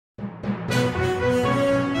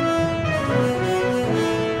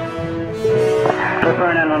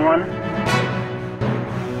Refer 911.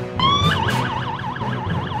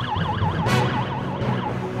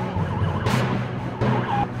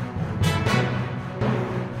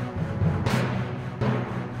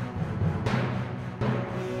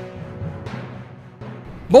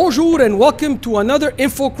 Bonjour and welcome to another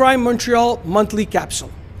InfoCrime Montreal monthly capsule.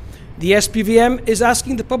 The SPVM is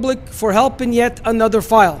asking the public for help in yet another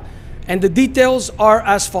file, and the details are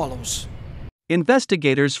as follows.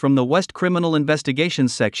 Investigators from the West Criminal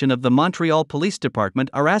Investigations section of the Montreal Police Department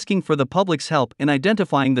are asking for the public's help in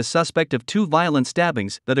identifying the suspect of two violent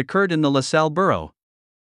stabbings that occurred in the LaSalle borough.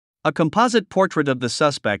 A composite portrait of the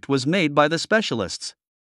suspect was made by the specialists.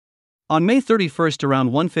 On May 31st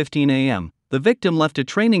around 1:15 a.m., the victim left a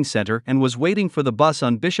training center and was waiting for the bus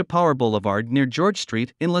on Bishop Power Boulevard near George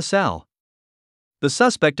Street in LaSalle. The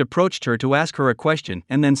suspect approached her to ask her a question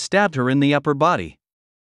and then stabbed her in the upper body.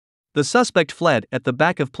 The suspect fled at the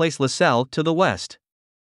back of Place LaSalle to the west.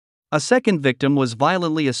 A second victim was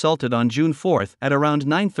violently assaulted on June 4th at around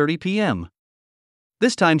 9:30 p.m.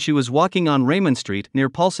 This time she was walking on Raymond Street near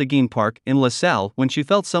Paul Seguin Park in LaSalle when she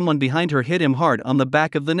felt someone behind her hit him hard on the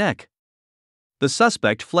back of the neck. The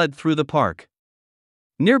suspect fled through the park.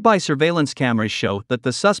 Nearby surveillance cameras show that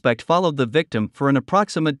the suspect followed the victim for an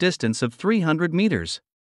approximate distance of 300 meters.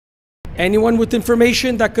 Anyone with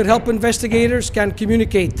information that could help investigators can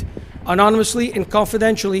communicate anonymously and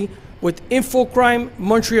confidentially with InfoCrime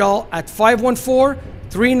Montreal at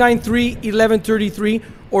 514-393-1133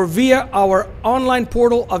 or via our online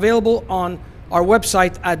portal available on our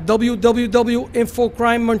website at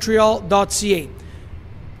www.infocrimemontreal.ca.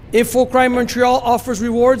 InfoCrime Montreal offers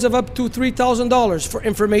rewards of up to $3,000 for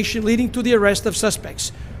information leading to the arrest of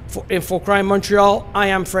suspects. For InfoCrime Montreal, I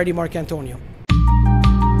am Freddie Marcantonio.